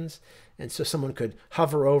locations. And so someone could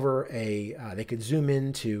hover over they could zoom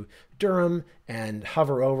into Durham and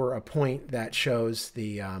hover over a point that shows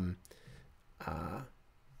the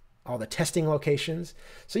all the testing locations.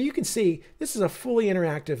 So you can see this is a fully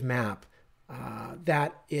interactive map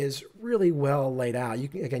that is really well laid out. You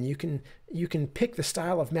can pick the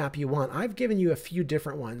style of map you want. I've given you a few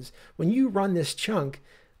different ones. When you run this chunk,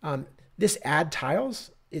 this add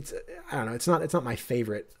tiles, I don't know, it's not my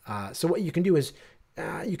favorite. So what you can do is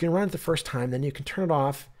you can run it the first time, then you can turn it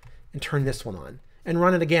off and turn this one on, and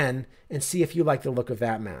run it again and see if you like the look of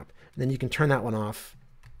that map. And then you can turn that one off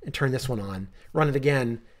and turn this one on, run it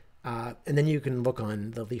again, and then you can look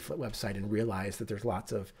on the Leaflet website and realize that there's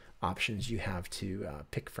lots of options you have to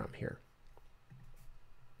pick from here.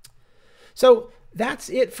 So that's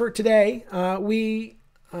it for today. We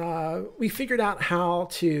figured out how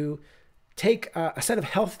to take a set of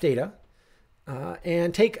health data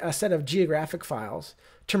and take a set of geographic files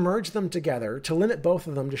to merge them together, to limit both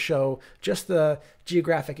of them to show just the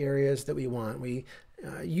geographic areas that we want. We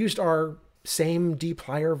used our same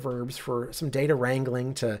dplyr verbs for some data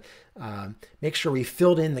wrangling to make sure we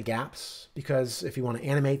filled in the gaps, because if you want to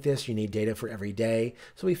animate this, you need data for every day.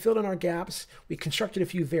 So we filled in our gaps. We constructed a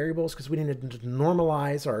few variables because we needed to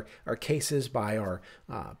normalize our cases by our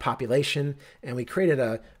population. And we created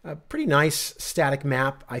a pretty nice static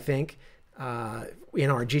map, I think, in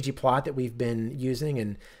our ggplot that we've been using.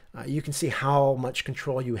 And you can see how much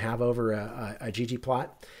control you have over a ggplot.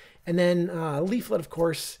 And then Leaflet, of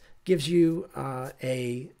course, gives you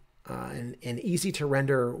an easy to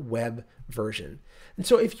render web version. And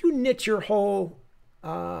so if you knit your whole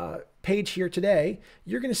page here today,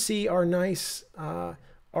 you're going to see our nice R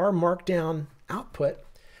Markdown output,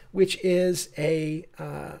 which is a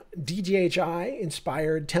DGHI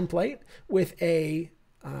inspired template with a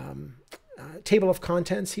table of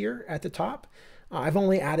contents here at the top. I've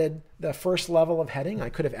only added the first level of heading. I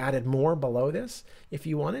could have added more below this if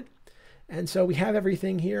you wanted. And so we have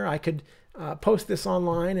everything here. I could post this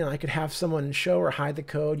online and I could have someone show or hide the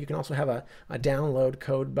code. You can also have a download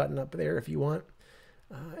code button up there if you want.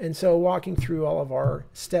 And so walking through all of our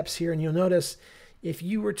steps here, and you'll notice if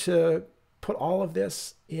you were to put all of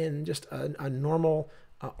this in just a normal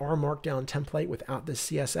R Markdown template without the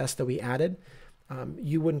CSS that we added,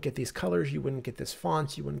 you wouldn't get these colors, you wouldn't get this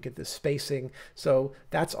fonts, you wouldn't get this spacing. So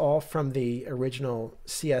that's all from the original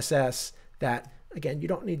CSS that, again, you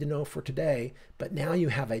don't need to know for today, but now you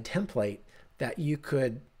have a template that you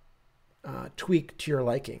could tweak to your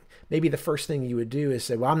liking. Maybe the first thing you would do is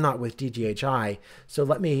say, well, I'm not with DGHI, so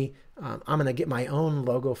I'm going to get my own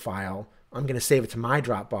logo file. I'm going to save it to my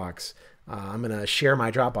Dropbox. I'm going to share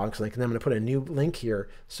my Dropbox link, and then I'm going to put a new link here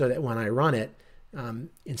so that when I run it,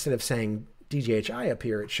 instead of saying DGHI up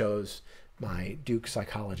here, it shows my Duke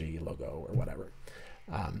Psychology logo or whatever.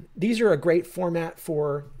 These are a great format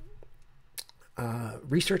for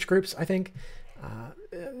research groups, I think.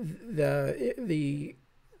 The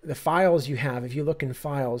files you have, if you look in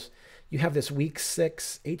files, you have this week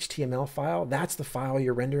 6 HTML file. That's the file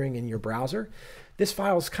you're rendering in your browser. This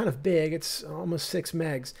file is kind of big. It's almost 6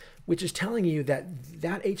 megs, which is telling you that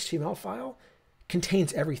that HTML file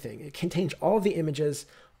contains everything. It contains all of the images,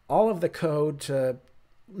 all of the code to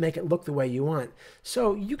make it look the way you want.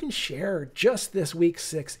 So you can share just this week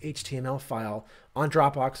 6 HTML file on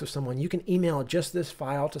Dropbox with someone. You can email just this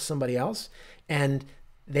file to somebody else, and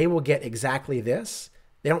they will get exactly this.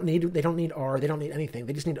 They don't need R, they don't need anything.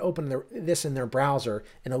 They just need to open this in their browser,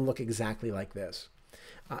 and it'll look exactly like this.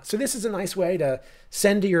 So this is a nice way to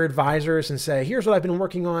send to your advisors and say, here's what I've been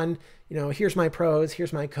working on. Here's my prose,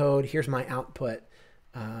 here's my code, here's my output,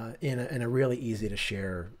 in a really easy to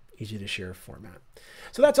share format.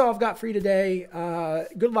 So that's all I've got for you today.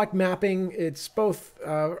 Good luck mapping. It's both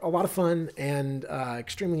a lot of fun and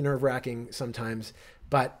extremely nerve-wracking sometimes,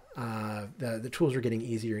 but the tools are getting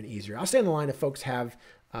easier and easier. I'll stay on the line if folks have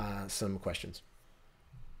some questions.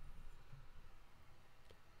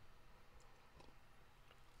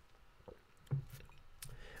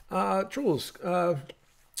 Tools.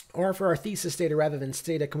 Or for our thesis data rather than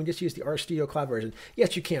Stata, can we just use the RStudio Cloud version?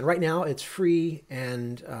 Yes, you can. Right now, it's free,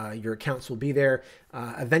 and your accounts will be there.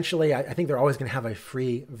 Eventually, I think they're always going to have a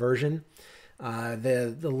free version.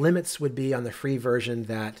 The limits would be on the free version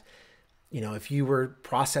that, if you were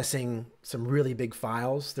processing some really big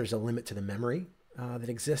files, there's a limit to the memory that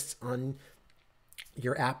exists on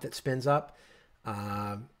your app that spins up.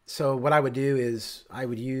 So what I would do is I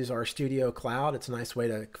would use RStudio Cloud. It's a nice way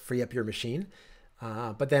to free up your machine.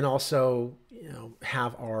 But then also,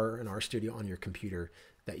 have R and RStudio on your computer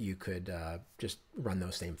that you could just run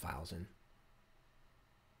those same files in.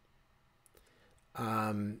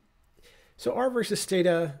 So R versus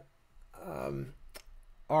Stata,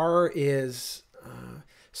 R is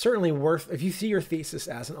certainly worth, if you see your thesis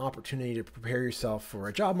as an opportunity to prepare yourself for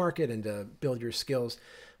a job market and to build your skills,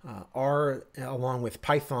 R along with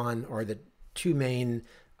Python are the two main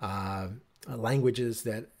languages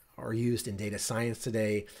that are used in data science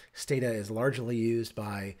today. Stata is largely used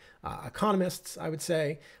by economists, I would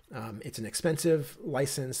say. It's an expensive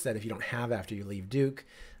license that if you don't have after you leave Duke,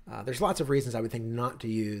 there's lots of reasons I would think not to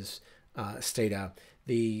use Stata.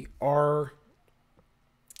 The R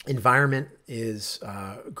environment is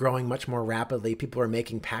growing much more rapidly. People are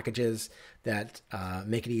making packages that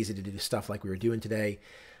make it easy to do stuff like we were doing today.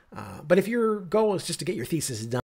 But if your goal is just to get your thesis done,